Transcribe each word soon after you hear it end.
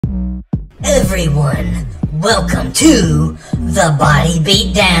Everyone, welcome to the Body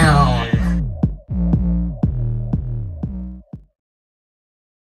Beatdown.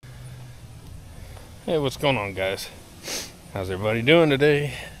 Hey, what's going on, guys? How's everybody doing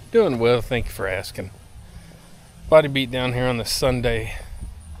today? Doing well, thank you for asking. Body Beatdown here on this Sunday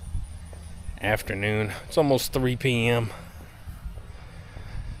afternoon. It's almost 3 p.m.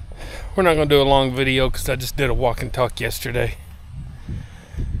 We're not going to do a long video because I just did a walk and talk yesterday.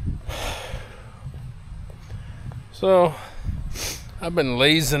 So, I've been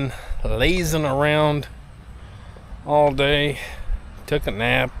lazing around all day. Took a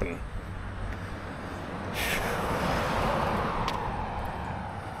nap and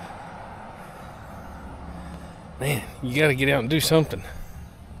man, you gotta get out and do something.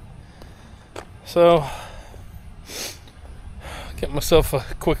 So, get myself a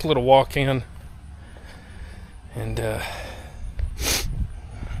quick little walk in, and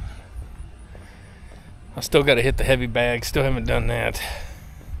I still gotta hit the heavy bag. Still haven't done that.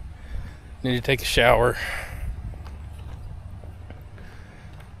 Need to take a shower,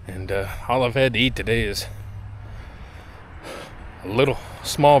 and all I've had to eat today is a little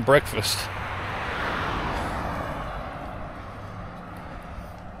small breakfast.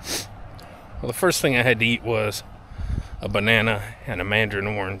 Well, the first thing I had to eat was a banana and a mandarin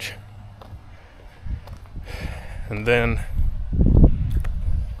orange. And then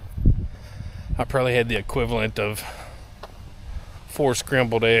I probably had the equivalent of 4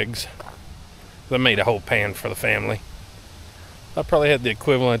 scrambled eggs. I made a whole pan for the family. I probably had the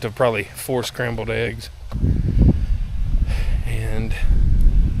equivalent of probably 4 scrambled eggs and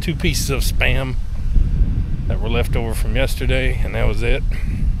 2 pieces of Spam that were left over from yesterday, and that was it.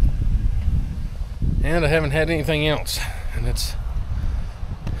 And I haven't had anything else, and it's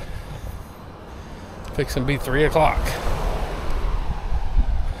fixing to be 3 o'clock.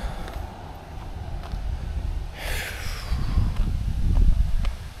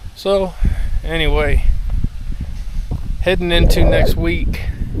 So, anyway, heading into next week,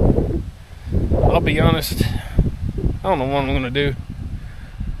 I'll be honest, I don't know what I'm going to do.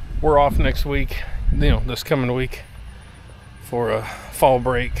 We're off next week, this coming week, for a fall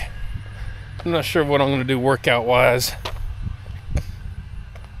break. I'm not sure what I'm going to do workout wise.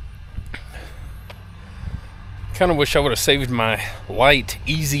 Kind of wish I would have saved my light,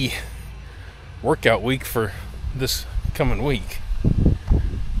 easy workout week for this coming week.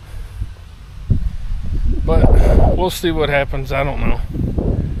 But we'll see what happens. I don't know.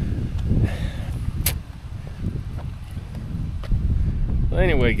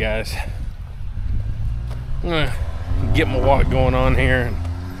 Anyway, guys, I'm going to get my walk going on here and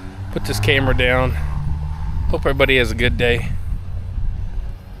put this camera down. Hope everybody has a good day.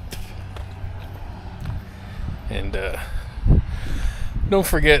 And don't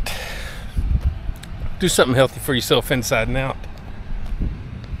forget, do something healthy for yourself inside and out.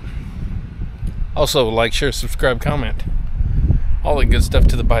 Also, like, share, subscribe, comment. All the good stuff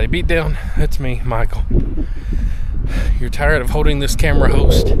to the Body Beatdown. That's me, Michael. You're tired of holding this camera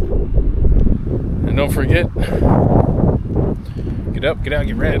host. And don't forget, get up, get out,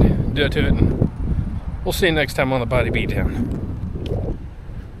 get red. Do it to it. And we'll see you next time on the Body Beatdown.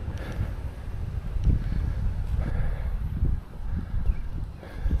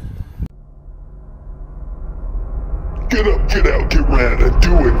 Get up, get out, get red, and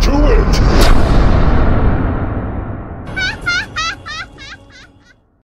do it, do it!